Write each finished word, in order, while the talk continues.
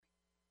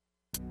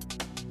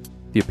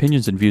The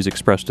opinions and views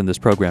expressed in this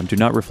program do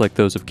not reflect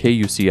those of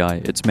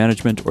KUCI, its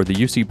management, or the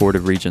UC Board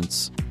of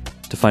Regents.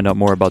 To find out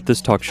more about this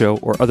talk show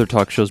or other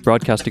talk shows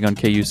broadcasting on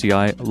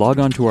KUCI, log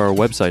on to our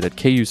website at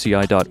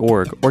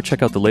kuci.org or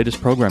check out the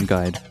latest program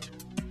guide.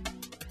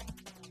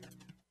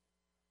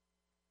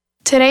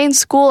 Today in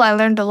school, I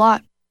learned a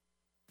lot.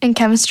 In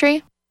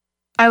chemistry,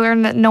 I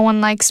learned that no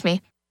one likes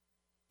me.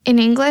 In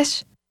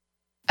English,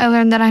 I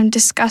learned that I'm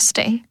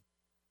disgusting.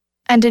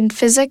 And in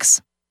physics,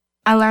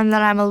 I learned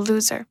that I'm a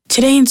loser.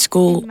 Today in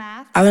school,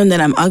 I learned that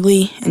I'm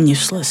ugly and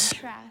useless.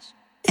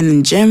 And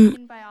in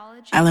gym,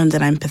 I learned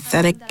that I'm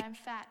pathetic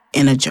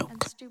and a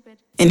joke.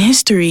 In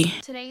history,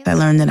 I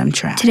learned that I'm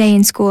trash. Today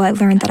in school, I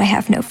learned that I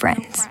have no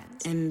friends.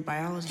 In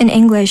biology, In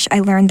English,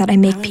 I learned that I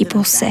make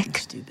people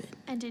sick.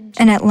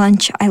 And at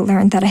lunch, I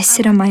learned that I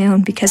sit on my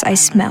own because I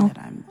smell.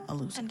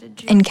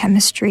 In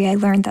chemistry, I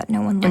learned that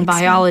no one likes me. In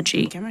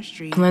biology,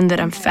 I learned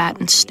that I'm fat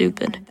and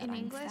stupid.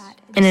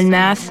 And in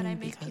math,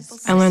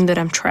 I learned that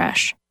I'm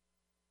trash.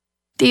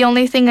 The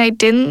only thing I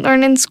didn't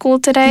learn in school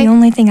today The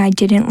only thing I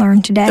didn't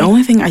learn today the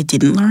only thing I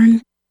didn't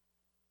learn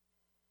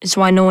Is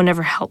why no one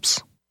ever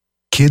helps.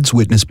 Kids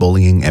witness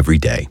bullying every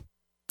day.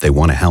 They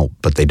want to help,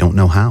 but they don't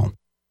know how.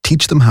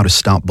 Teach them how to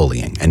stop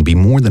bullying and be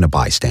more than a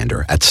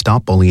bystander at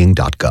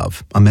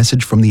stopbullying.gov. A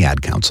message from the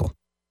Ad Council.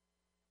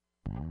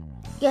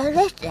 You're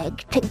listening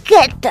to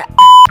Get the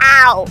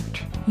Out.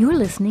 You're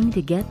listening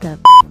to Get the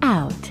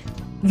Out.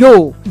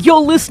 Yo,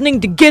 you're listening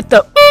to Get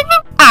the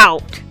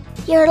Out.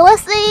 You're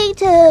listening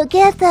to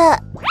Get the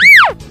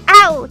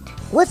Out.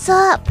 What's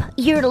up?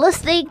 You're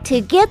listening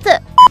to Get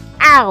the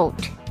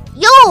Out.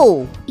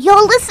 Yo,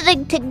 you're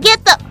listening to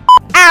Get the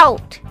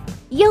Out.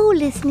 You're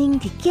listening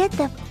to Get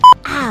the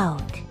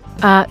Out.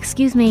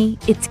 Excuse me,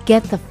 it's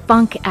Get the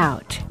Funk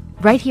Out.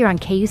 Right here on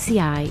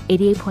KUCI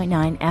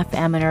 88.9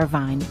 FM in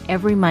Irvine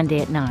every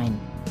Monday at 9.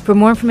 For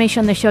more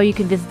information on the show, you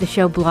can visit the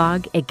show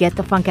blog at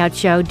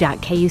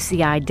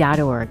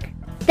getthefunkoutshow.kuci.org.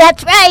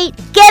 That's right.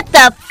 Get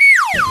the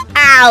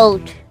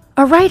out.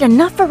 All right,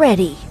 enough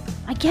already.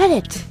 I get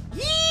it.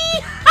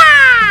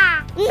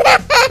 Yeehaw!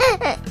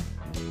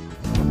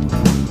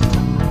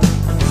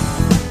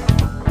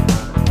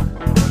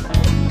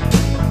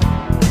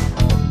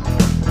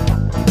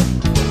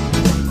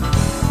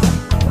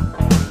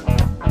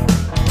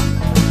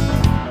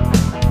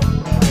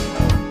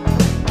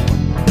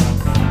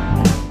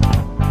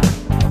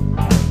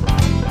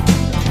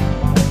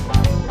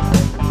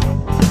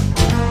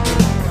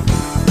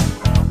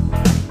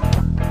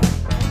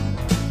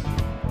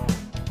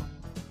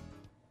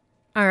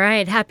 All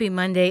right, happy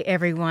Monday,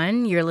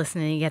 everyone. You're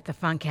listening to Get the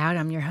Funk Out.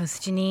 I'm your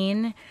host,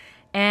 Janine,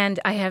 and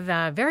I have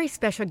a very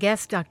special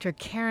guest, Dr.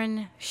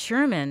 Karen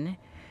Sherman,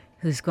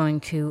 who's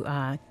going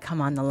to come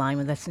on the line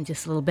with us in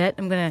just a little bit.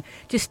 I'm going to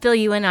just fill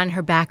you in on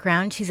her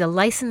background. She's a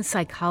licensed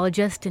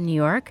psychologist in New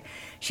York.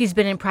 She's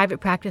been in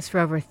private practice for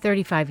over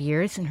 35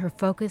 years, and her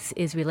focus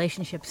is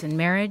relationships and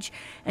marriage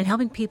and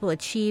helping people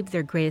achieve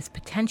their greatest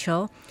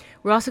potential.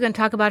 We're also going to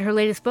talk about her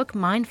latest book,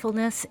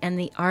 Mindfulness and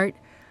the Art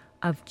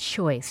of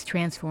Choice,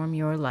 Transform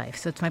Your Life.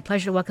 So it's my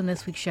pleasure to welcome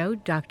this week's show,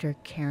 Dr.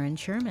 Karen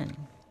Sherman.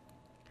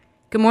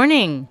 Good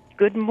morning.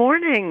 Good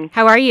morning.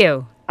 How are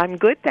you? I'm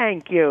good,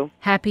 thank you.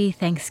 Happy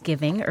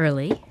Thanksgiving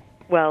early.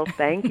 Well,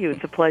 thank you.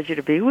 It's a pleasure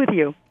to be with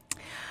you.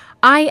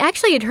 I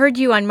actually had heard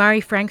you on Mari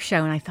Frank's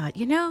show, and I thought,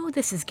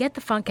 this is Get the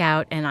Funk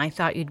Out, and I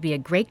thought you'd be a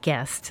great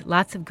guest.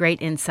 Lots of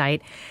great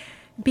insight.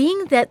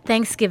 Being that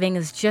Thanksgiving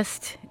is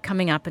just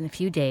coming up in a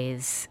few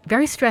days,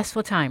 very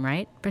stressful time,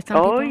 right? For some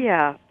people? Oh,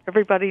 yeah.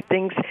 Everybody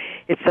thinks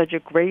it's such a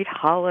great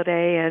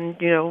holiday and,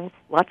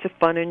 lots of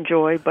fun and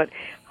joy, but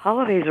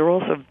holidays are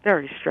also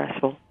very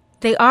stressful.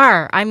 They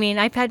are. I mean,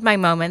 I've had my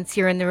moments.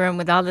 You're in the room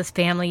with all this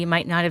family you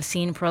might not have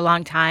seen for a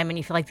long time, and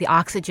you feel like the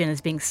oxygen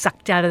is being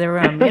sucked out of the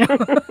room.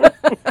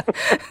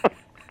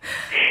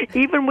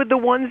 Even with the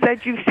ones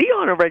that you see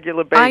on a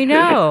regular basis. I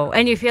know.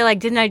 And you feel like,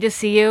 didn't I just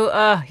see you?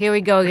 Here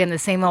we go again, the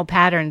same old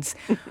patterns.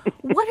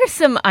 What are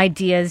some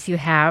ideas you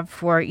have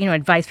for,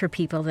 advice for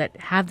people that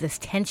have this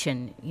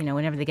tension,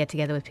 whenever they get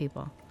together with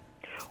people?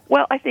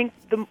 Well, I think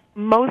the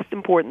most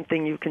important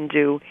thing you can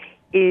do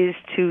is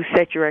to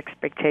set your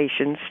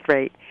expectations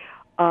straight.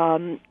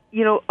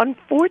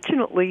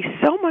 Unfortunately,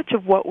 so much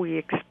of what we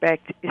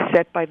expect is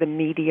set by the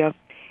media.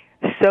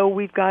 So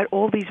we've got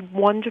all these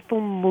wonderful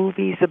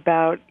movies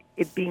about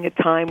it being a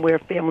time where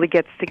family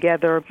gets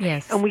together,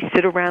 yes, and we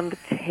sit around the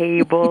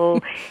table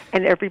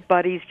and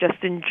everybody's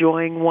just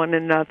enjoying one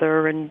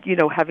another and,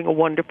 having a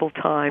wonderful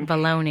time.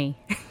 Baloney.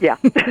 Yeah.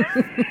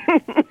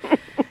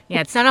 Yeah,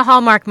 it's not a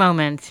Hallmark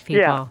moment,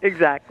 people. Yeah,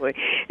 exactly.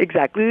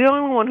 The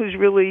only one who's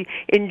really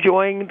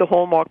enjoying the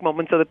Hallmark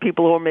moments are the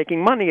people who are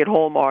making money at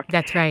Hallmark.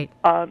 That's right.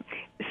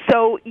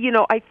 So,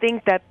 I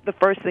think that the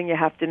first thing you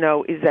have to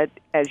know is that,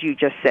 as you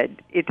just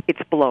said, it's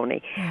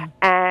baloney. Yeah.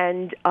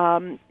 And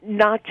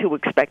not to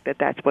expect that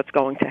that's what's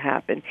going to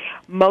happen.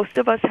 Most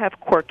of us have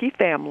quirky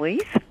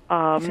families,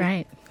 that's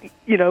right.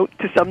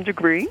 To some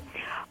degree.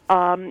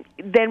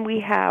 Then we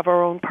have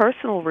our own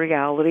personal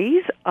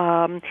realities.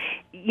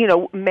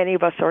 Many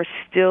of us are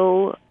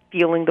still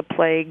feeling the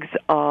plagues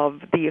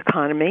of the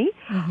economy.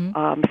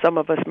 Mm-hmm. Some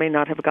of us may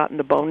not have gotten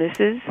the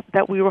bonuses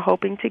that we were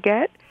hoping to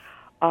get.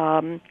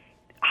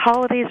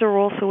 Holidays are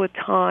also a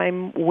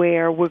time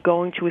where we're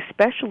going to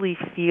especially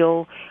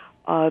feel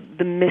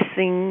the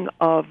missing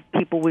of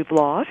people we've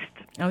lost.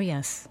 Oh,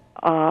 yes.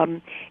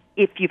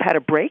 If you've had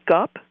a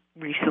breakup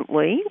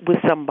recently with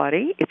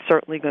somebody, it's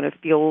certainly going to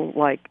feel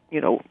like,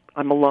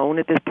 I'm alone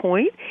at this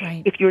point.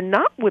 Right. If you're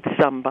not with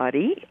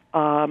somebody,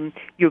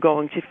 you're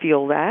going to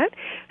feel that.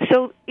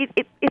 So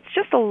it's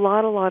just a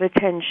lot of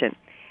tension.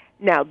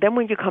 Now, then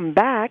when you come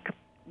back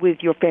with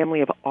your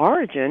family of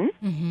origin,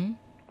 mm-hmm.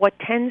 what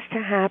tends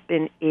to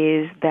happen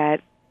is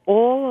that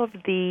all of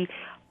the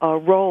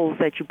roles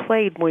that you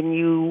played when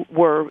you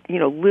were,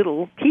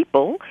 little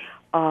people,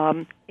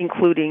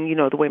 including,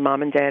 the way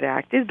mom and dad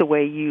acted, the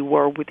way you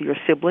were with your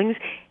siblings,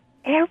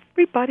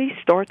 everybody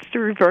starts to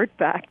revert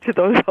back to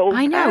those old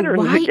I know. patterns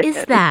Why again.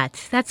 is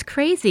that? That's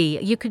crazy.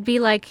 You could be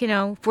like,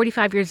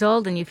 45 years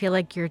old and you feel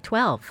like you're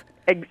 12.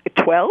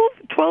 12?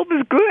 12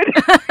 is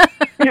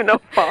good.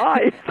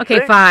 5. Okay,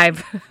 6.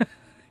 5.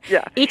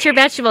 Yeah. Eat your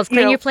vegetables,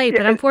 clean your plate,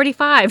 but I'm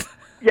 45.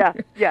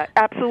 Yeah,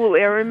 absolutely.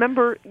 I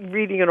remember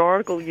reading an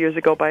article years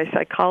ago by a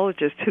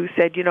psychologist who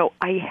said,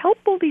 I help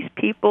all these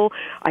people,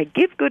 I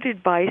give good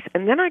advice,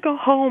 and then I go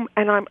home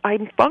and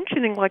I'm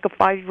functioning like a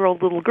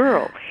 5-year-old little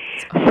girl.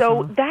 Awesome.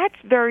 So that's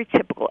very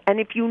typical.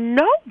 And if you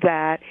know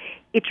that,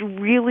 it's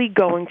really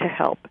going to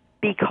help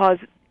because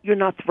you're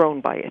not thrown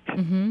by it.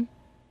 Mm-hmm.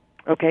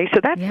 Okay, so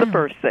that's the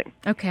first thing.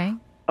 Okay.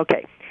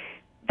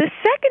 The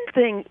second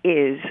thing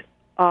is,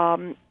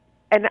 and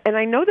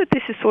I know that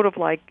this is sort of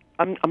like,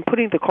 I'm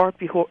putting the cart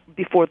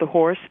before the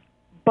horse,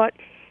 but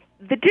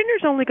the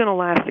dinner's only going to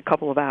last a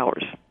couple of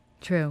hours.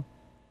 True.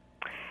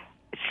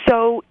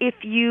 So if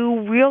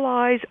you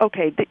realize,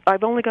 okay,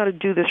 I've only got to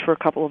do this for a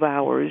couple of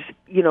hours,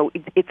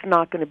 it's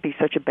not going to be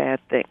such a bad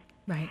thing.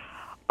 Right.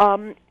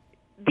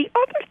 The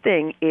other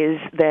thing is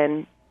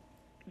then,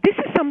 this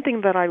is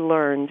something that I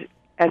learned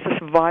as a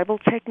survival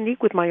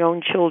technique with my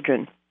own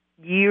children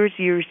years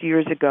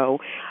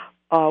ago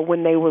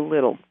when they were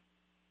little.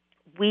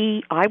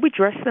 I would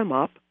dress them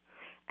up,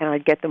 and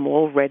I'd get them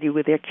all ready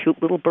with their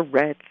cute little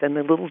barrettes and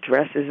their little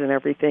dresses and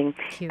everything,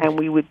 Cute. and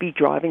we would be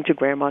driving to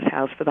Grandma's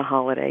house for the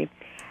holiday.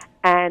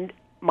 And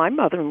my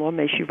mother-in-law,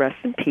 may she rest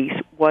in peace,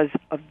 was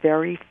a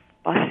very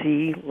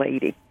fussy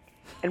lady.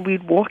 And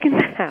we'd walk in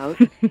the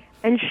house,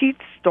 and she'd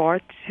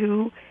start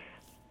to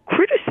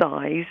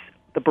criticize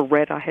the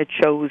barrette I had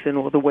chosen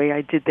or the way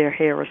I did their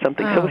hair or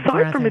something. So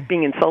aside from it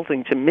being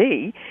insulting to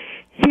me,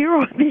 here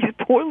are these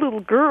poor little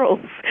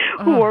girls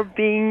who are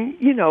being,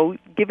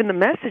 given the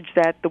message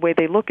that the way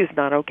they look is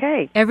not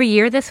okay. Every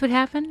year this would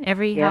happen?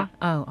 Yeah.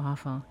 Oh,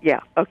 awful. Yeah,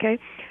 okay.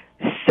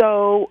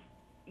 So,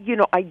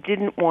 I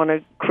didn't want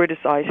to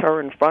criticize her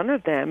in front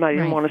of them. I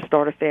didn't want to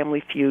start a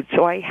family feud.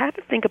 So I had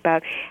to think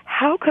about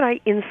how could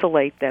I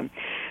insulate them.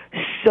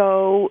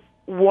 So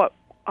what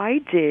I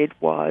did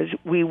was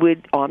we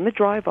would, on the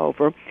drive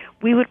over,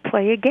 we would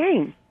play a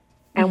game.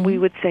 And we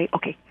would say,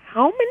 okay,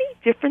 how many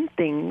different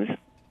things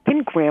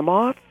can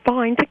Grandma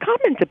find to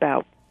comment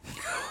about?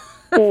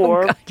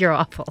 Or, oh God, you're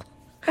awful.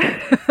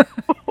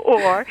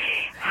 Or,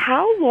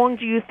 how long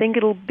do you think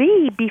it'll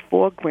be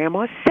before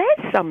Grandma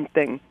says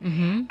something?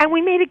 Mm-hmm. And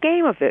we made a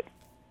game of it.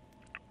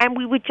 And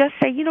we would just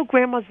say,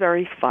 Grandma's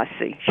very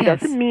fussy. She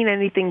doesn't mean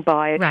anything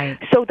by it. Right.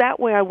 So that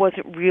way I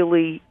wasn't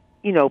really,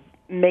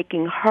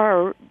 making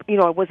her,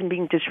 I wasn't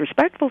being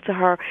disrespectful to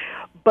her.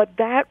 But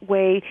that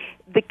way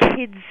the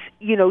kids,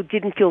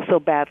 didn't feel so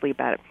badly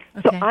about it.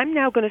 Okay. So I'm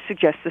now going to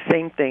suggest the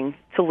same thing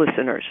to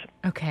listeners.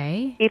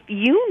 Okay. If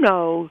you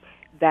know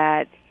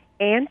that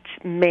Aunt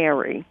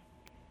Mary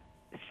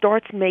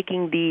starts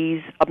making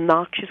these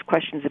obnoxious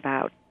questions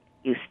about,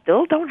 you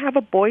still don't have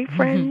a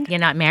boyfriend? You're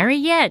not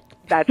married yet?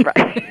 That's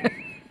right.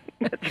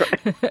 That's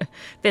right.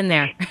 Been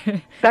there.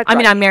 That's I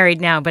mean, right. I'm married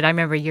now, but I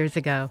remember years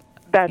ago.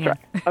 That's right.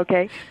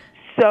 Okay.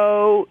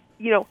 So,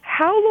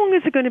 how long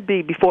is it going to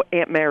be before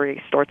Aunt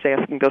Mary starts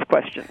asking those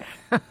questions?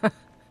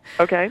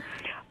 Okay?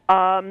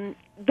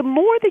 The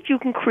more that you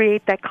can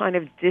create that kind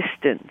of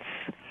distance,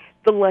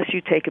 the less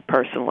you take it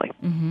personally.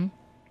 Mm-hmm.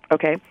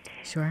 Okay?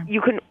 Sure.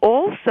 You can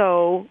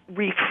also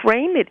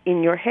reframe it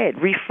in your head.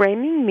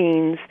 Reframing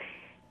means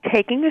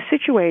taking a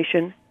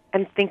situation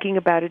and thinking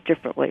about it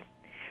differently.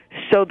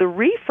 So the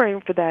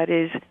reframe for that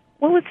is,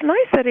 well, it's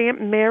nice that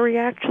Aunt Mary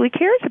actually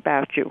cares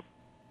about you.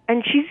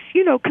 And she's,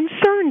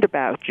 concerned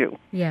about you.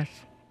 Yes.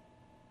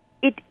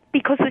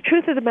 Because the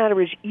truth of the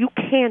matter is, you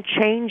can't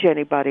change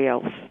anybody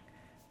else.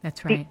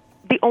 That's right.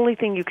 The only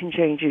thing you can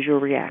change is your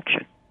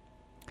reaction.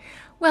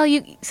 Well,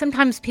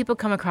 sometimes people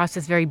come across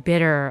as very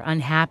bitter,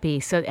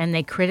 unhappy, and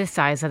they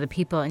criticize other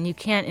people, and you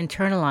can't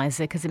internalize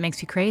it because it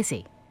makes you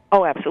crazy.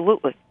 Oh,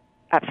 absolutely.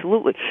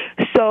 Absolutely.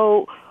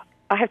 So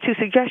I have 2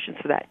 suggestions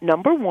for that.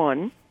 Number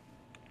 1,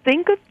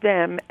 think of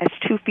them as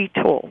 2 feet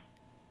tall,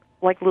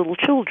 like little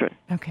children.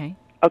 Okay.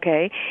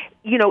 Okay?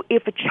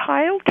 If a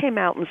child came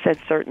out and said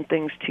certain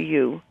things to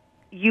you,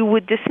 you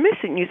would dismiss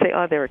it and you say,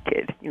 oh, they're a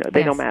kid. You know,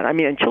 they don't matter. I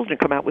mean, and children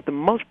come out with the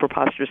most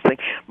preposterous thing.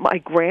 My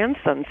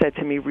grandson said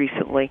to me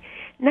recently,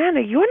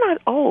 Nana, you're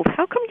not old.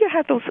 How come you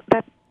have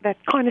that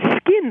kind of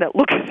skin that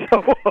looks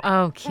so old?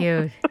 Oh,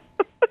 cute.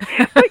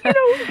 But, you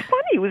know, it was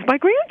funny. It was my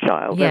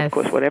grandchild. Yes. And, of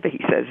course, whatever he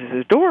says is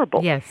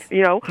adorable. Yes.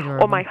 You know,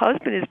 adorable. Or my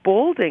husband is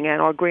balding,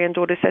 and our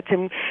granddaughter said to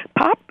him,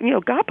 Pop, you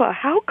know, Gappa,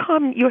 how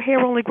come your hair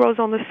only grows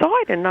on the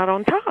side and not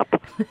on top?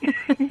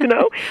 You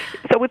know?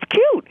 So it's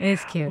cute.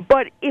 It's cute.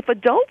 But if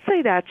adults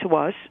say that to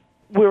us,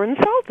 we're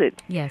insulted.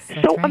 Yes,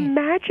 that's So right.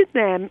 imagine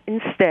them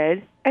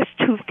instead as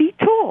 2 feet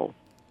tall.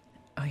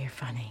 Oh, you're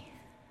funny.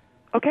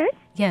 Okay?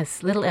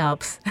 Yes, little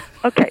Alps.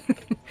 Okay.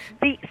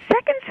 The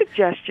second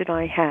suggestion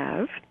I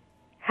have,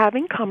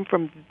 having come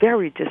from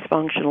very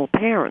dysfunctional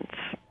parents,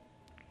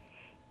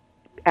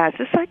 as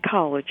a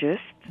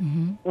psychologist,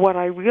 what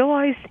I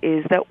realized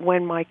is that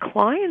when my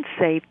clients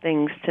say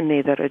things to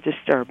me that are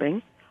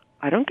disturbing,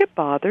 I don't get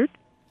bothered.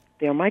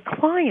 They're my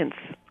clients.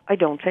 I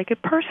don't take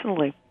it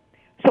personally.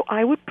 So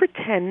I would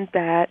pretend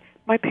that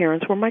my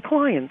parents were my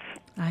clients.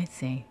 I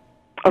see.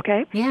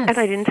 Okay? Yes. And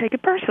I didn't take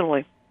it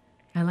personally.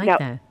 I like Now,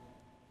 that.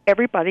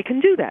 Everybody can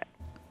do that.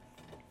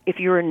 If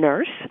you're a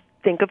nurse,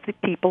 think of the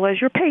people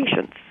as your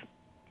patients.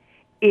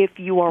 If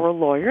you are a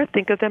lawyer,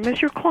 think of them as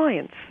your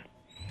clients.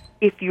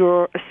 If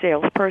you're a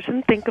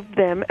salesperson, think of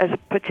them as a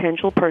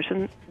potential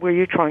person where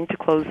you're trying to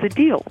close the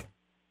deal.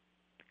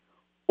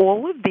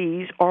 All of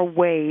these are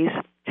ways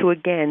to,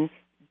 again,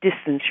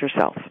 distance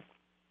yourself.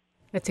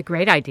 That's a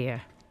great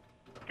idea.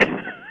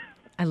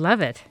 I love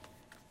it.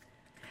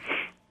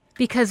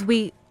 Because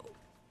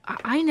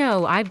I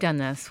know I've done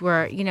this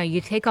where, you know, you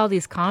take all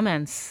these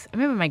comments. I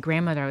remember my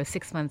grandmother, I was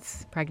 6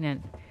 months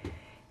pregnant,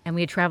 and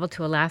we had traveled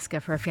to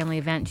Alaska for a family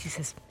event. And she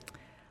says,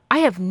 I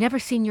have never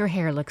seen your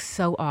hair look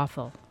so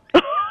awful.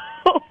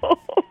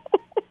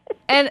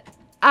 And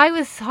I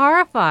was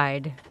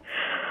horrified.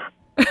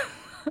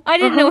 I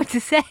didn't know what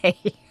to say.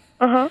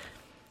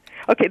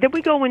 Okay, then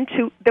we go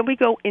into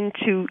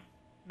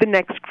the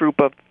next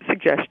group of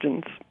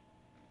suggestions,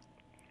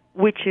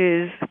 which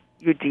is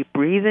your deep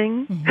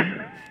breathing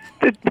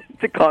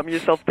to calm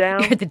yourself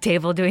down. You're at the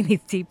table doing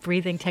these deep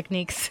breathing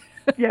techniques.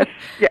 Yes,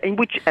 yeah, in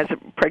which as a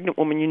pregnant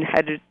woman you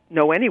had to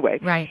know anyway.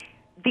 Right.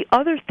 The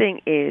other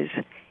thing is,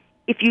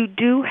 if you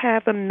do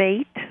have a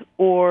mate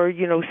or,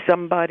 you know,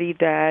 somebody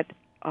that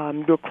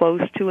you're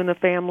close to in the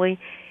family,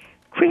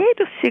 create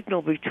a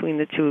signal between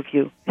the two of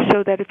you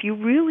so that if you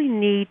really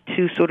need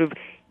to sort of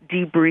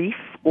debrief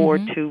or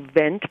to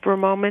vent for a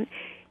moment,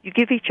 you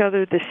give each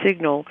other the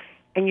signal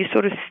and you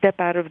sort of step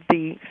out of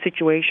the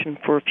situation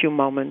for a few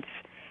moments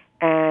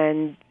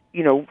and,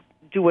 you know,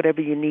 do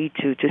whatever you need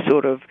to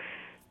sort of,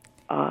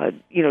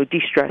 you know,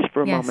 de-stress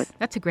for a moment. Yes,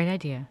 that's a great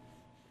idea.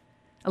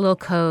 A little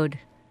code.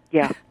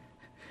 Yeah.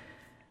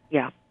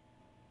 Yeah.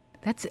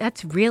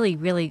 That's really,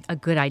 really a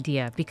good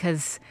idea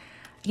because,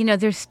 you know,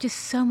 there's just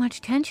so much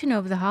tension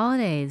over the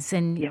holidays.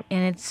 And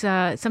it's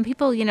some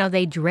people, you know,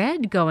 they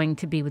dread going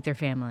to be with their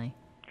family.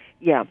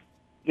 Yeah,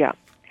 yeah.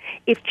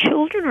 If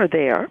children are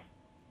there,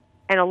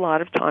 and a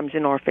lot of times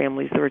in our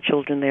families there are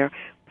children there,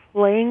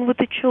 playing with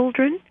the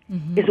children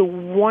is a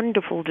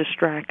wonderful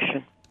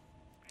distraction.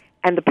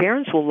 And the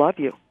parents will love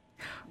you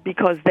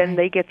because then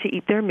they get to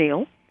eat their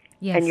meal.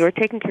 Yes. And you're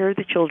taking care of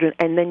the children,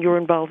 and then you're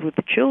involved with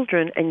the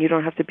children, and you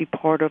don't have to be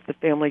part of the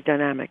family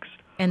dynamics.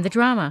 And the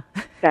drama.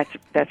 That's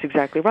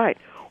exactly right.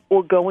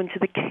 Or go into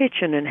the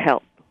kitchen and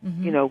help,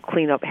 you know,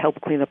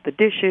 help clean up the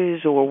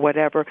dishes or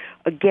whatever.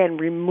 Again,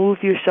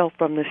 remove yourself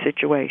from the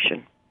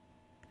situation.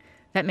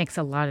 That makes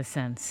a lot of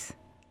sense.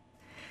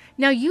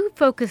 Now, you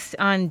focused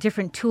on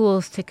different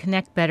tools to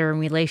connect better in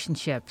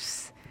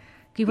relationships.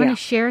 Do you want to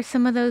share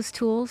some of those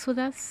tools with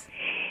us?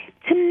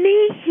 To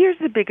me, here's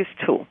the biggest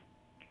tool.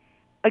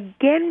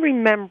 Again,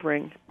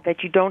 remembering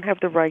that you don't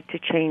have the right to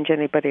change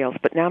anybody else,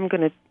 but now I'm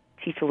going to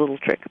teach a little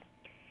trick.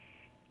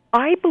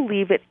 I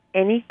believe at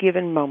any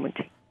given moment,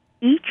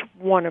 each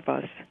one of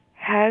us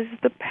has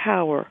the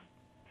power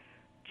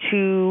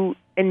to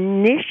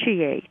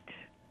initiate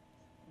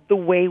the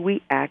way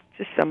we act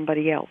to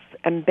somebody else.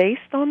 And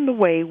based on the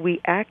way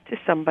we act to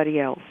somebody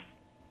else,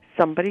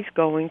 somebody's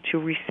going to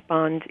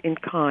respond in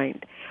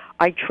kind.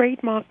 I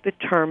trademarked the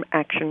term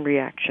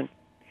action-reaction.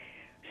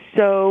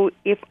 So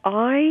if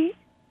I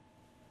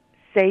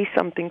say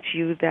something to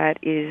you that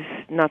is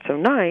not so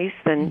nice,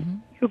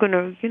 then you're going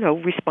to, you know,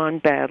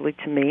 respond badly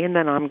to me, and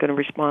then I'm going to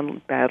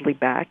respond badly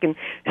back, and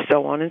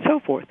so on and so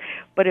forth.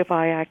 But if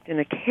I act in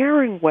a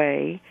caring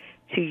way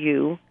to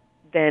you,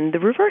 then the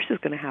reverse is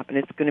going to happen.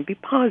 It's going to be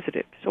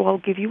positive. So I'll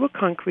give you a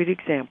concrete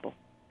example.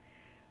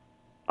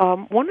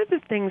 One of the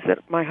things that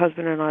my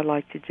husband and I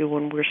like to do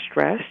when we're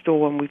stressed or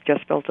when we've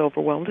just felt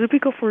overwhelmed is we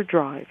go for a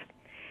drive.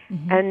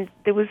 And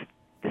there was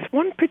this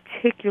one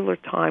particular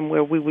time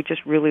where we were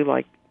just really,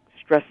 like,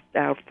 stressed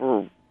out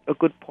for a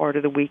good part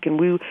of the week, and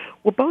we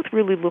were both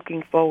really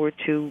looking forward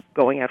to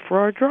going out for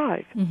our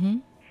drive.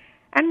 And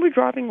we're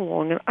driving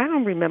along, and I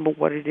don't remember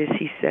what it is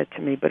he said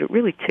to me, but it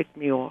really ticked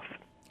me off.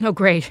 Oh,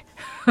 great.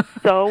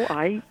 So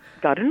I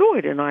got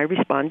annoyed, and I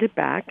responded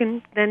back,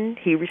 and then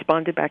he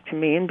responded back to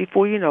me, and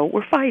before you know it,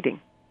 we're fighting.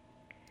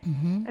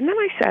 Mm-hmm. And then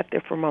I sat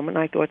there for a moment,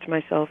 and I thought to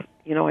myself,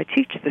 I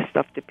teach this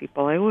stuff to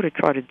people. I ought to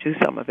try to do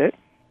some of it.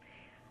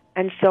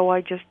 And so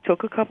I just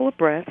took a couple of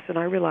breaths, and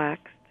I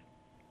relaxed.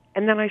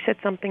 And then I said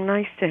something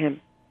nice to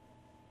him.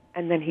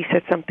 And then he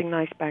said something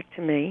nice back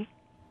to me.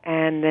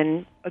 And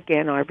then,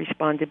 again, I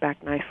responded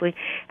back nicely.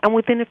 And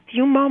within a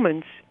few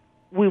moments,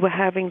 we were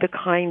having the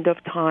kind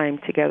of time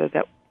together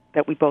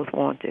that we both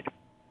wanted.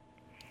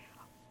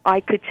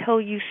 I could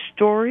tell you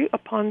story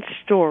upon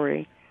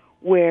story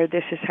where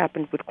this has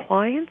happened with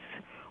clients,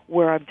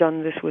 where I've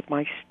done this with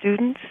my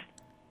students.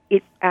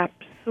 It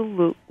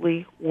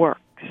absolutely works.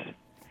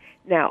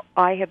 Now,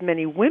 I have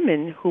many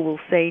women who will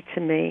say to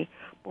me,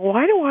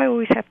 why do I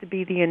always have to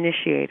be the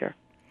initiator?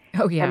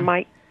 Oh, yeah. And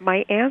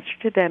my answer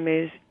to them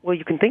is, well,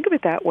 you can think of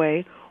it that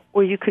way,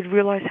 or you could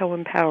realize how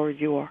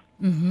empowered you are.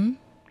 Mm-hmm.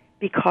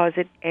 Because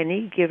at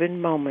any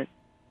given moment,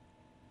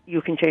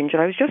 you can change it.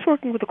 I was just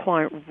working with a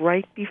client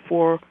right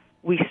before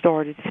we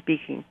started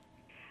speaking,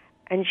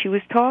 and she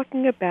was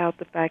talking about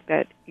the fact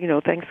that,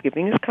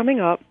 Thanksgiving is coming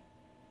up,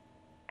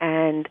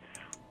 and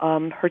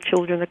her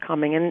children are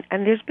coming, and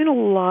there's been a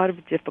lot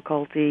of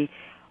difficulty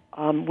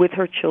with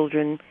her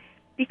children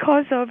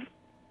because of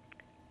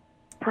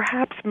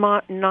perhaps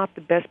not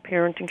the best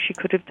parenting she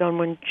could have done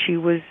when she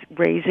was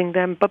raising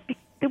them, but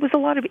there was a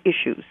lot of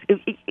issues.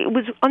 It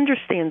was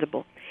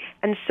understandable.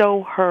 And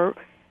so her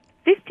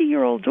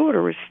 50-year-old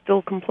daughter is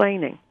still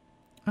complaining.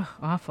 Oh,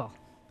 awful.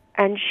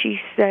 And she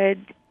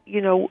said,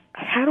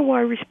 how do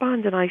I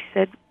respond? And I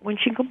said, when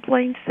she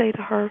complains, say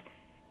to her,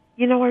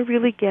 I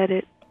really get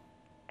it.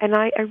 And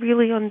I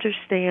really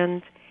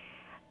understand.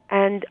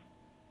 And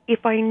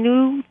if I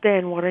knew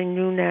then what I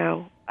knew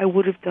now, I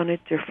would have done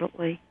it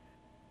differently.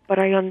 But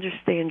I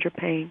understand your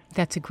pain.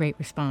 That's a great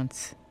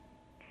response.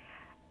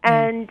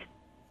 And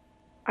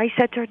I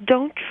said to her,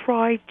 don't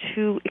try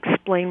to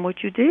explain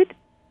what you did.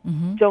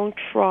 Mm-hmm. Don't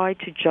try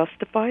to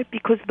justify it,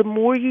 because the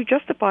more you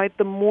justify it,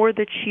 the more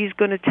that she's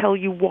going to tell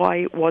you why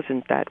it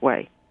wasn't that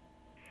way.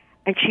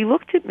 And she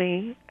looked at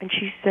me and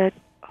she said,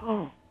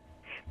 oh,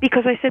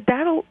 because I said,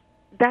 that'll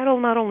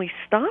not only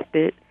stop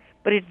it,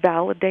 but it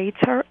validates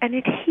her and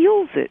it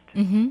heals it.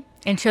 Mm-hmm.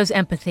 And shows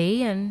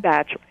empathy. And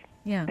that's right.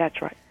 Yeah.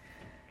 That's right.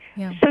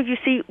 Yeah. So you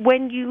see,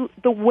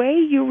 the way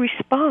you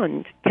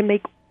respond can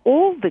make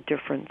all the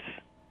difference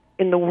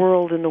in the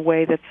world in the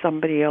way that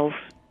somebody else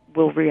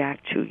will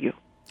react to you.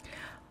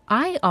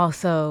 I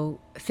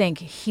also think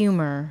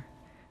humor,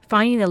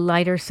 finding the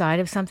lighter side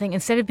of something,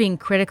 instead of being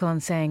critical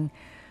and saying,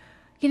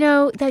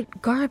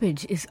 that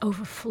garbage is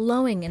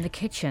overflowing in the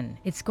kitchen.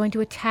 It's going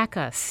to attack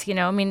us.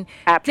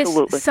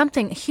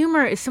 Absolutely.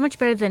 Humor is so much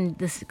better than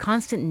this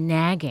constant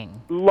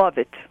nagging. Love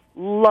it.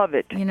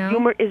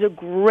 Humor is a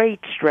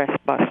great stress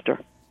buster.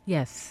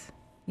 Yes.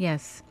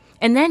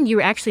 And then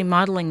you're actually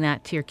modeling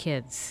that to your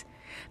kids.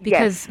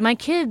 Because my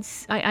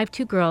kids, I have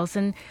two girls,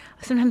 and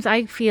sometimes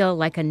I feel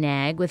like a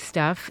nag with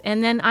stuff,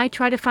 and then I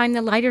try to find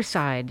the lighter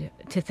side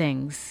to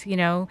things,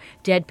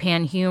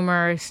 deadpan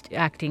humor,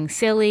 acting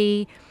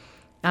silly,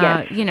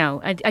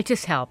 it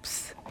just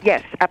helps.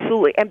 Yes,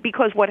 absolutely. And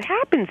because what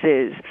happens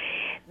is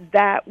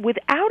that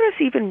without us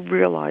even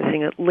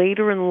realizing it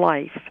later in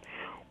life,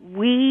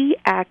 we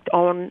act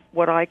on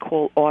what I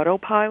call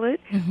autopilot.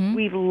 Mm-hmm.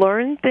 We've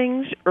learned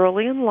things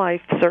early in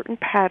life, certain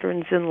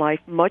patterns in life,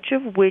 much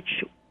of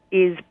which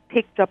is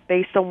picked up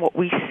based on what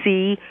we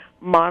see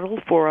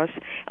modeled for us,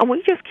 and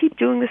we just keep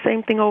doing the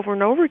same thing over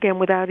and over again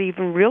without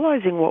even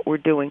realizing what we're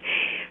doing.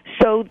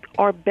 So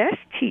our best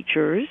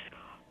teachers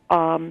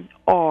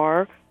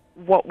are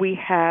what we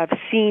have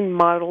seen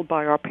modeled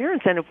by our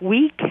parents, and if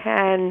we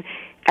can,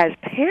 as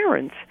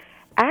parents,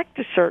 act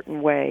a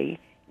certain way,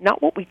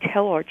 not what we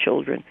tell our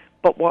children,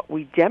 but what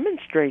we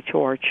demonstrate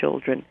to our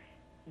children,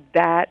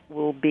 that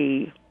will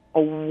be a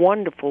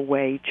wonderful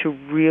way to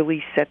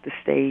really set the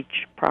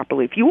stage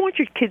properly. If you want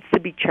your kids to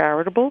be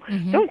charitable,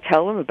 mm-hmm. don't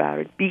tell them about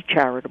it. Be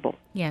charitable.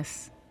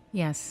 Yes.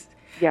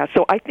 Yeah,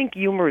 so I think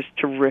humor is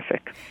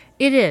terrific.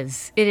 It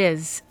is.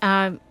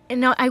 And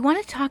now I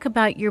want to talk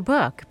about your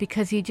book,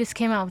 because you just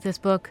came out with this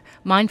book,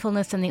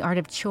 Mindfulness and the Art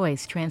of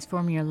Choice,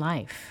 Transform Your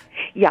Life.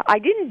 Yeah, I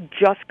didn't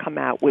just come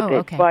out with it,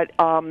 okay. But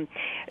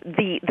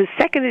the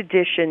second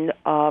edition,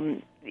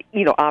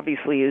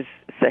 obviously is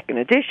second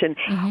edition.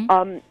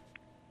 Mm-hmm.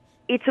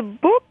 It's a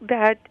book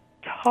that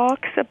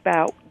talks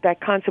about that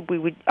concept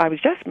I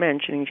was just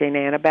mentioning, Jane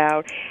Ann,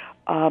 about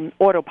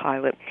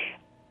autopilot.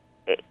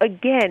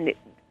 Again,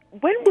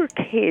 when we're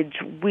kids,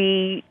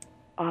 we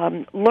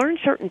learn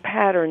certain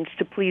patterns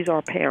to please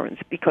our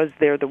parents because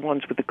they're the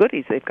ones with the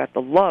goodies. They've got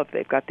the love.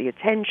 They've got the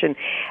attention.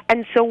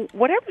 And so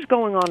whatever's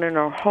going on in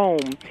our home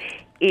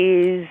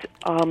is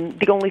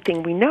the only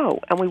thing we know,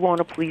 and we want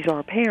to please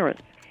our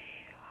parents.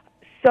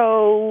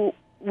 So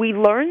we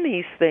learn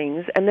these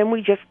things, and then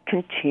we just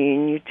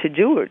continue to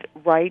do it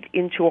right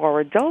into our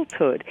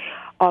adulthood.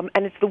 And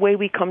it's the way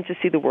we come to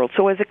see the world.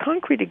 So as a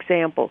concrete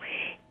example,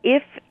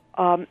 if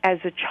as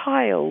a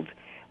child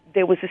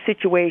there was a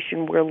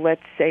situation where,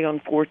 let's say,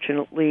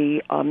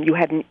 unfortunately, you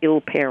had an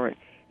ill parent.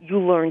 You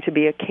learn to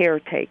be a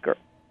caretaker.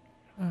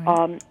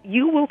 Right.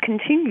 You will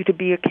continue to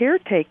be a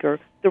caretaker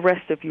the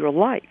rest of your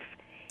life,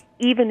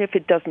 even if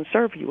it doesn't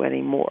serve you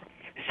anymore.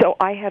 So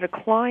I had a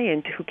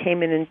client who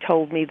came in and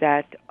told me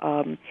that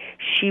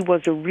she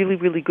was a really,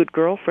 really good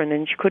girlfriend,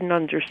 and she couldn't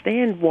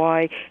understand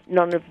why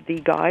none of the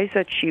guys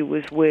that she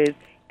was with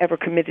ever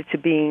committed to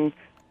being,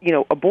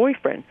 a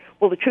boyfriend.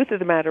 Well, the truth of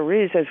the matter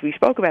is, as we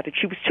spoke about it,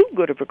 she was too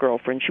good of a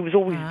girlfriend. She was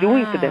always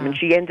doing for them, and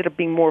she ended up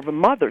being more of a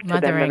mother to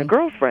them than a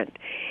girlfriend.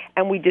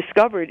 And we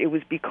discovered it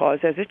was because,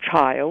 as a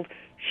child,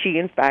 she,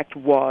 in fact,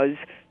 was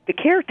the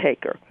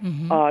caretaker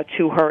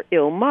to her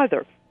ill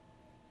mother.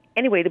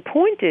 Anyway, the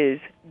point is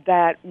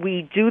that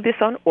we do this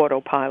on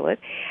autopilot,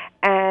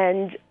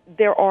 and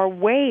there are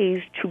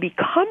ways to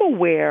become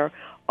aware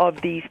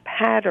of these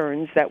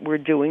patterns that we're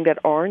doing that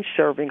aren't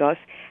serving us,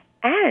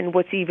 and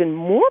what's even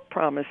more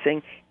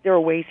promising, there are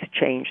ways to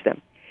change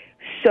them.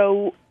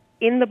 So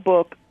in the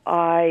book,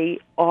 I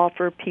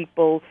offer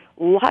people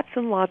lots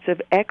and lots of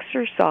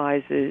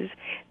exercises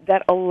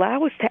that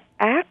allow us to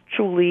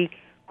actually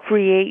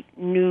create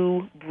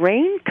new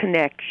brain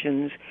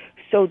connections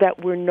so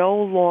that we're no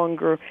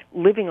longer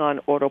living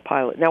on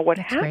autopilot. Now, what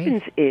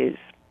happens is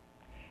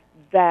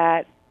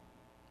that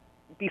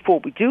before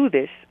we do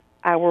this,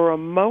 our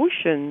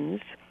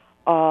emotions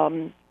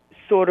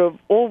sort of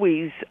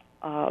always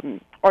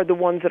are the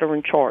ones that are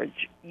in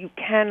charge. You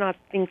cannot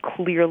think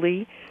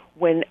clearly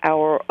when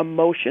our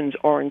emotions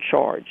are in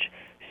charge.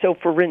 So,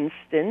 for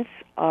instance,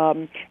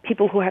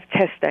 people who have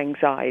test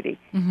anxiety,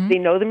 they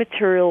know the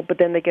material, but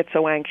then they get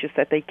so anxious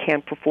that they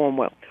can't perform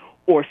well.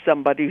 Or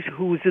somebody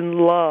who's in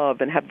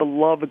love and have the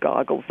love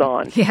goggles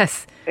on.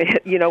 Yes.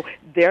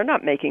 They're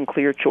not making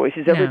clear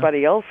choices. No.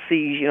 Everybody else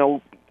sees,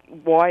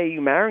 why are you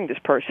marrying this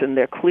person?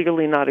 They're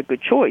clearly not a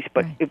good choice.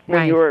 But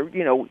when you're,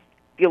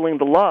 feeling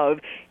the love,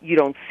 you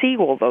don't see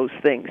all those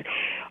things.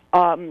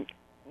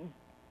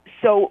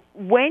 So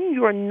when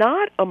you're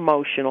not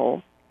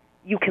emotional,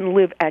 you can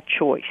live at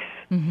choice.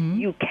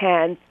 You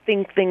can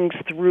think things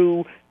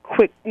through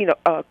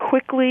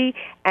quickly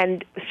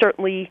and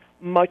certainly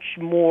much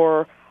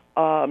more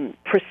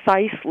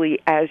precisely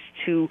as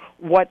to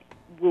what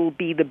will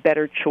be the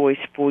better choice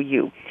for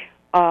you,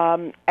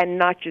 and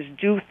not just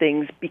do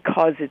things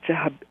because it's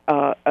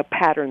a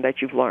pattern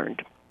that you've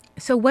learned.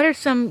 So what are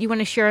you want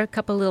to share a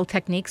couple little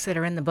techniques that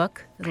are in the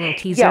book, a little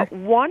teaser? Yeah,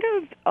 one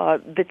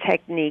of the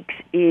techniques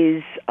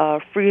is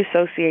free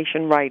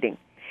association writing,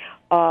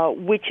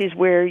 which is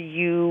where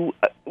you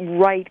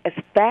write as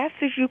fast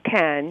as you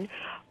can,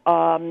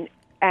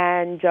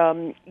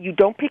 and you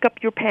don't pick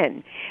up your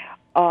pen.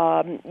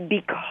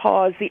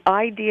 Because the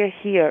idea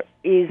here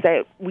is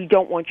that we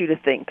don't want you to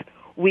think.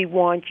 We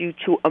want you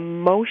to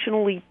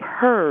emotionally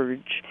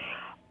purge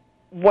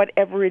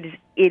whatever it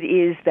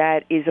is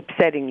that is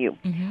upsetting you.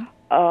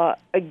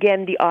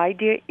 Again, the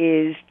idea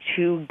is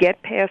to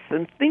get past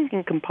the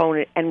thinking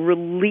component and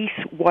release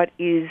what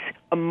is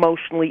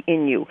emotionally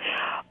in you.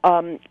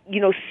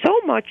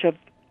 So much of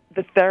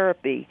the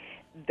therapy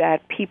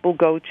that people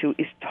go to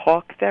is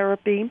talk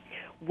therapy,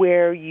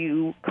 where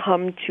you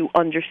come to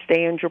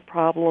understand your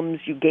problems,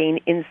 you gain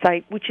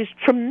insight, which is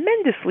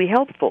tremendously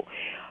helpful.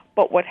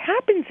 But what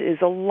happens is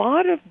a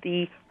lot of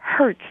the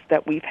hurts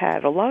that we've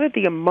had, a lot of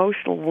the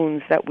emotional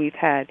wounds that we've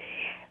had,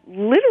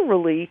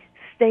 literally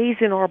stays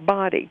in our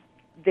body.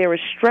 There are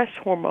stress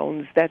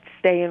hormones that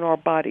stay in our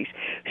bodies.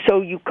 So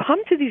you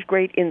come to these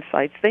great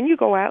insights, then you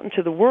go out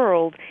into the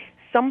world,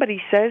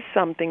 somebody says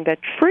something that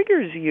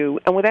triggers you,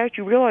 and without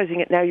you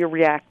realizing it, now you're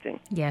reacting.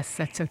 Yes,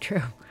 that's so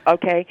true.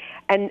 Okay,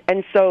 and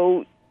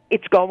so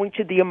it's going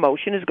to, the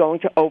emotion is going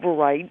to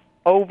override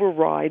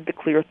the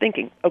clear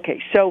thinking.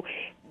 Okay, so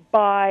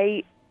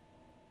by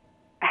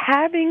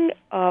having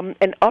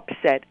an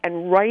upset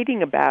and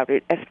writing about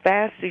it as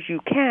fast as you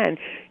can,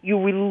 you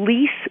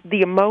release the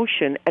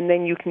emotion, and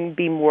then you can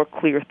be more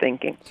clear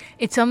thinking.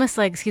 It's almost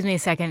like, excuse me a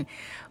second,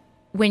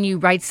 when you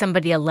write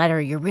somebody a letter,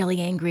 you're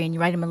really angry, and you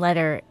write them a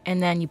letter,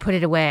 and then you put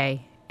it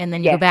away, and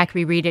then you go back,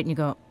 reread it, and you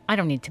go, I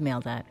don't need to mail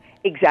that.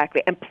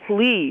 Exactly, and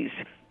please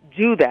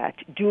do that.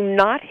 Do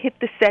not hit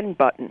the send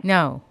button.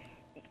 No.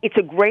 It's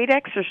a great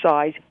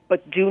exercise,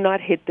 but do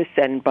not hit the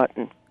send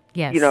button.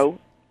 Yes.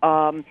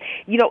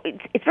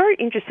 It's very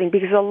interesting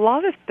because a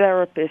lot of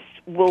therapists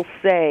will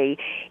say,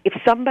 if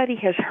somebody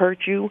has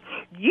hurt you,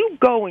 you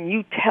go and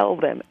you tell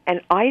them.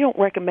 And I don't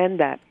recommend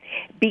that,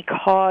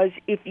 because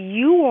if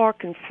you are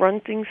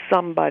confronting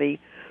somebody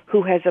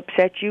who has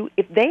upset you,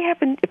 if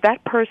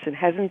that person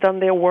hasn't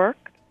done their work,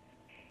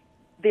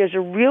 there's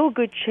a real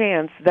good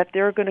chance that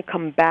they're going to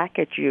come back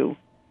at you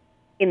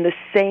in the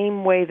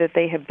same way that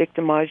they have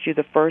victimized you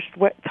the first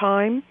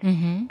time.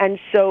 And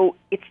so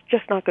it's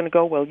just not going to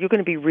go well. You're going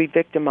to be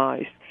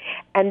re-victimized.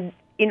 And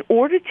in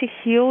order to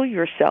heal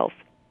yourself,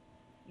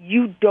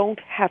 you don't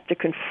have to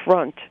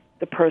confront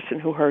the person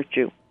who hurt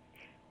you.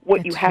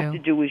 What you have to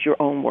do is your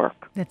own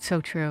work. That's so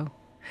true.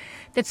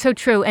 That's so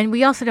true. And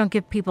we also don't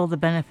give people the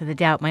benefit of the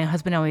doubt. My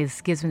husband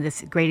always gives me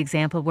this great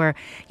example where,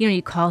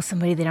 you call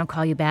somebody, they don't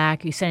call you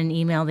back. You send an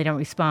email, they don't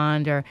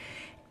respond.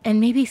 And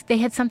maybe they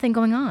had something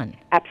going on.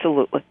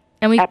 Absolutely.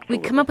 And we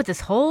come up with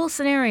this whole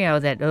scenario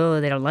that,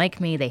 they don't like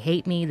me, they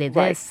hate me, they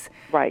this.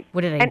 Right.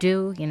 What did I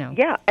do?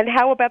 Yeah. And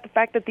how about the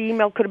fact that the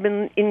email could have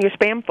been in your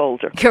spam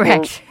folder?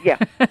 Correct. Yeah,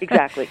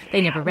 exactly.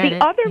 They never read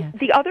it.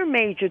 The other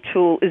major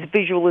tool is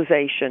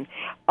visualization.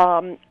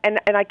 And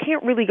I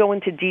can't really go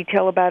into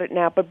detail about it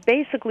now, but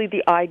basically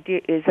the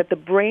idea is that the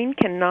brain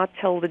cannot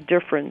tell the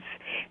difference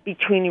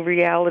between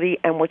reality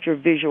and what you're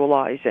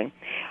visualizing.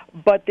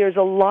 But there's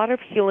a lot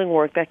of healing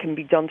work that can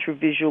be done through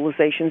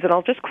visualizations. And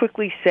I'll just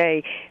quickly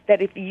say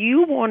that if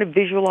you want to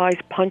visualize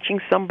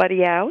punching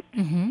somebody out,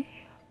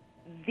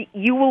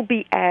 you will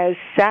be as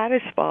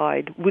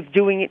satisfied with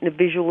doing it in a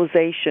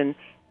visualization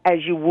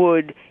as you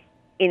would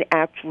in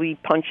actually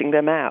punching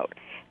them out,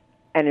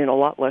 and in a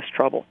lot less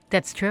trouble.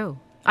 That's true.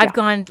 Yeah. I've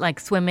gone like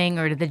swimming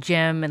or to the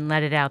gym and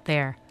let it out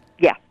there.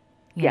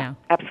 Yeah,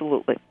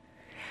 absolutely.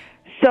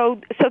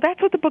 So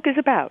that's what the book is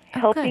about,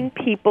 helping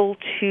people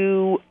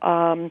to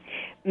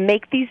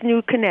make these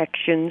new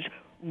connections,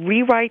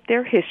 rewrite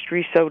their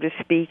history, so to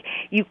speak.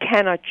 You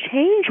cannot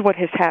change what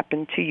has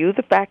happened to you.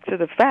 The facts are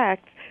the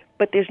facts,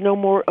 but there's no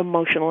more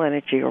emotional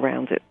energy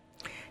around it.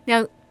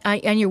 Now,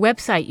 on your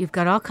website, you've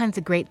got all kinds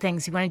of great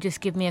things. You want to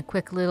just give me a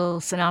quick little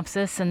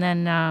synopsis, and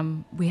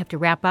then we have to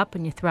wrap up,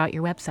 and you throw out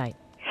your website.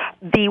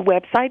 The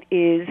website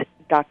is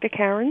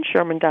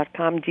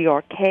drkarensherman.com,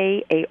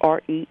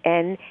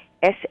 DrKarenSherman.com.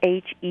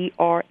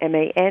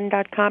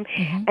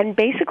 And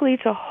basically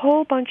it's a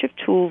whole bunch of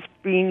tools,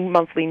 being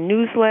monthly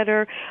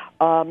newsletter,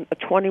 a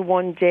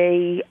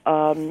 21-day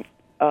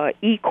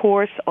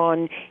e-course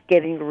on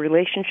getting the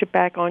relationship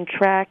back on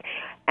track.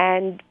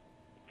 And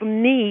for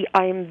me,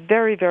 I am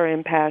very, very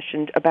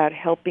impassioned about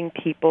helping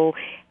people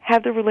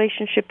have the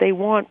relationship they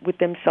want with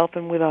themselves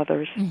and with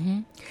others.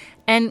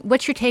 And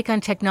what's your take on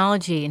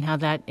technology and how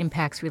that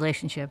impacts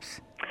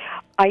relationships?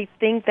 I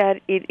think that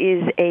it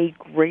is a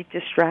great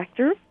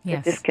distractor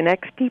that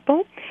disconnects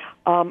people.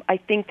 I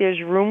think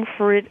there's room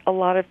for it a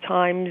lot of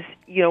times,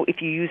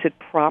 if you use it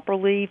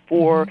properly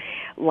for,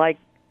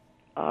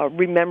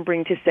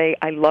 remembering to say,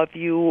 I love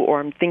you, or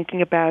I'm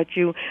thinking about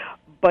you.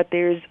 But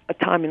there's a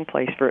time and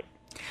place for it.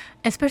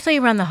 Especially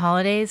around the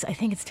holidays, I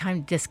think it's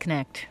time to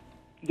disconnect.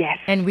 Yes.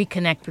 And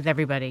reconnect with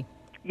everybody.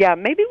 Yeah,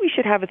 maybe we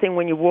should have a thing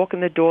when you walk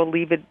in the door,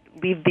 leave the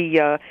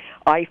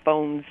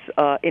iPhones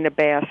in a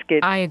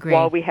basket. I agree.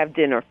 While we have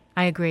dinner.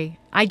 I agree.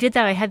 I did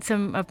that. I had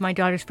some of my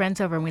daughter's friends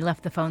over, and we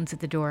left the phones at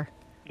the door.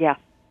 Yeah.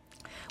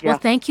 Well,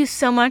 thank you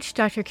so much,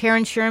 Dr.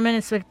 Karen Sherman.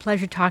 It's been a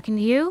pleasure talking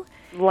to you.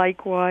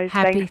 Likewise.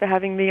 Thanks for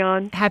having me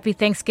on. Happy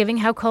Thanksgiving.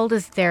 How cold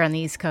is it there on the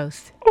East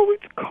Coast? Oh,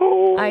 it's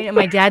cold.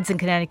 My dad's in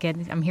Connecticut.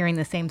 I'm hearing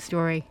the same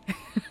story.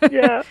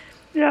 Yeah.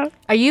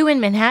 Are you in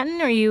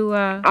Manhattan, or are you...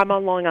 I'm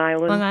on Long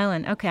Island. Long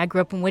Island. Okay, I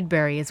grew up in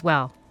Woodbury as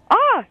well.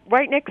 Ah,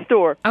 right next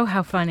door. Oh,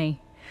 how funny.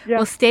 Yeah.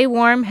 Well, stay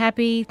warm.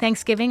 Happy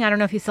Thanksgiving. I don't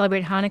know if you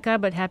celebrate Hanukkah,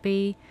 but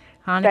happy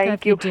Hanukkah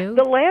if you do.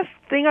 The last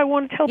thing I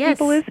want to tell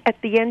people is,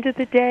 at the end of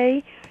the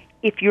day,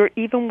 if you're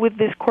even with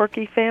this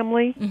quirky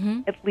family,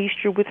 at least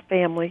you're with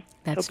family.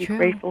 That's true. So be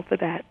grateful for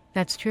that.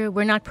 That's true.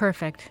 We're not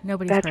perfect.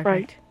 Nobody's perfect. That's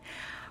right.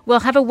 Well,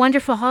 have a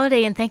wonderful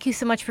holiday, and thank you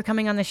so much for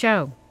coming on the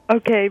show.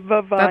 Okay,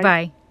 bye-bye.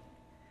 Bye-bye.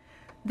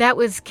 That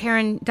was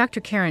Dr.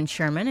 Karen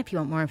Sherman. If you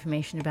want more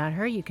information about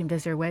her, you can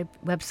visit her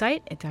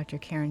website at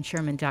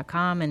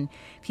drkarensherman.com. And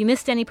if you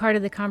missed any part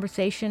of the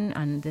conversation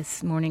on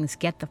this morning's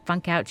Get the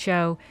Funk Out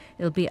show,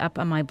 it'll be up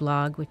on my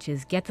blog, which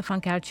is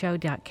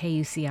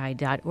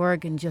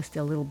getthefunkoutshow.kuci.org in just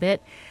a little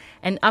bit.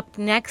 And up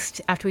next,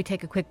 after we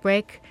take a quick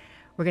break,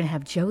 we're going to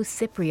have Joe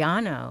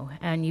Cipriano.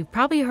 And you've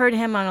probably heard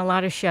him on a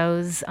lot of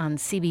shows on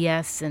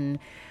CBS and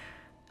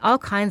all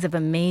kinds of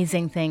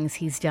amazing things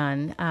he's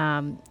done.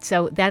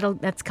 So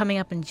that's coming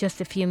up in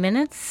just a few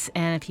minutes.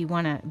 And if you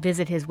want to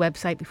visit his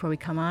website before we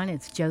come on,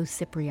 it's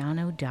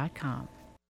joecipriano.com.